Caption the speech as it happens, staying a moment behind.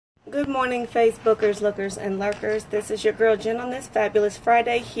Good morning, Facebookers, lookers, and lurkers. This is your girl Jen on this fabulous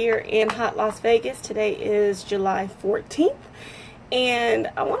Friday here in hot Las Vegas. Today is July 14th, and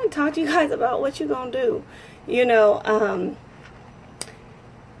I want to talk to you guys about what you're going to do. You know,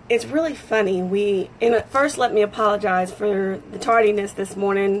 it's really funny. First, let me apologize for the tardiness this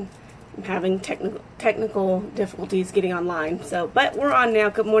morning. I'm having technical difficulties getting online. But we're on now.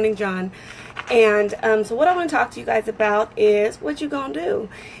 Good morning, John. And so what I want to talk to you guys about is what you going to do.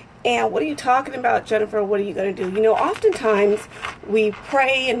 And what are you talking about, Jennifer? What are you going to do? You know, oftentimes we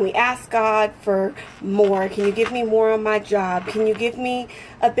pray and we ask God for more. Can you give me more on my job? Can you give me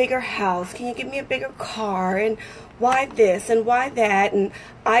a bigger house? Can you give me a bigger car? And why this and why that? And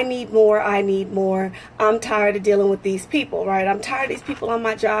I need more. I need more. I'm tired of dealing with these people, right? I'm tired of these people on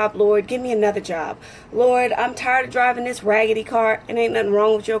my job. Lord, give me another job. Lord, I'm tired of driving this raggedy car. And ain't nothing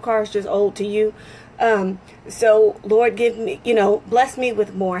wrong with your car. It's just old to you. So Lord, give me, bless me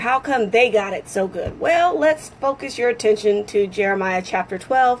with more. How come they got it so good? Well, let's focus your attention to Jeremiah chapter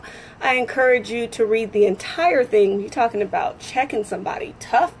 12. I encourage you to read the entire thing. You're talking about checking somebody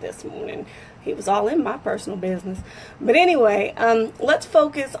tough this morning. He was all in my personal business. But anyway, let's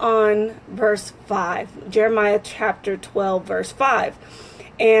focus on verse 5. Jeremiah chapter 12, verse 5.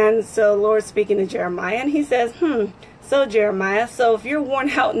 And so Lord speaking to Jeremiah, and he says, so Jeremiah, so if you're worn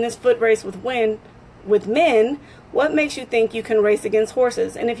out in this foot race with men, what makes you think you can race against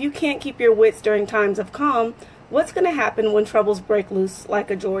horses? And if you can't keep your wits during times of calm, what's going to happen when troubles break loose like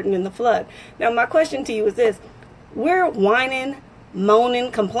a Jordan in the flood? Now, my question to you is this. We're whining,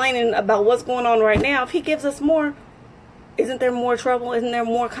 moaning, complaining about what's going on right now. If he gives us more, isn't there more trouble? Isn't there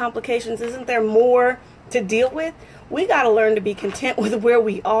more complications? Isn't there more to deal with? We got to learn to be content with where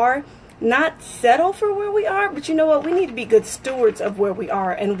we are, not settle for where we are. But you know what? We need to be good stewards of where we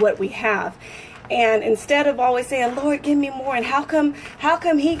are and what we have. And instead of always saying, Lord, give me more, and how come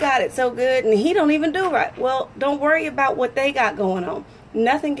he got it so good and he don't even do right? Well, don't worry about what they got going on.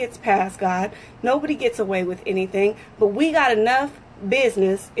 Nothing gets past God. Nobody gets away with anything. But we got enough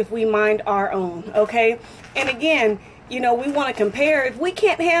business if we mind our own, okay? And again, we want to compare. If we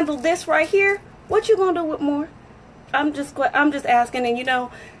can't handle this right here, what you going to do with more? I'm just asking. And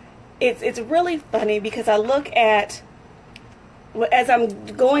it's really funny because I look at, as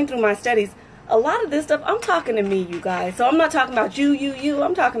I'm going through my studies, a lot of this stuff, I'm talking to me, you guys. So I'm not talking about you.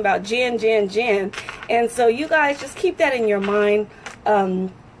 I'm talking about Jen. And so you guys just keep that in your mind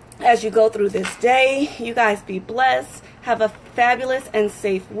as you go through this day. You guys be blessed. Have a fabulous and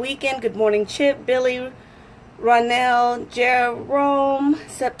safe weekend. Good morning, Chip, Billy, Ronell, Jerome,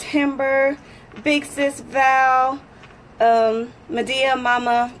 September, Big Sis Val, Medea,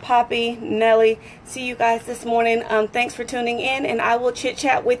 Mama, Poppy, Nelly. See you guys this morning. Thanks for tuning in, and I will chit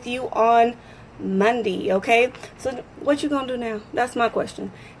chat with you on Monday, okay? So what you gonna do now? That's my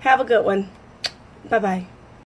question. Have a good one. Bye-bye.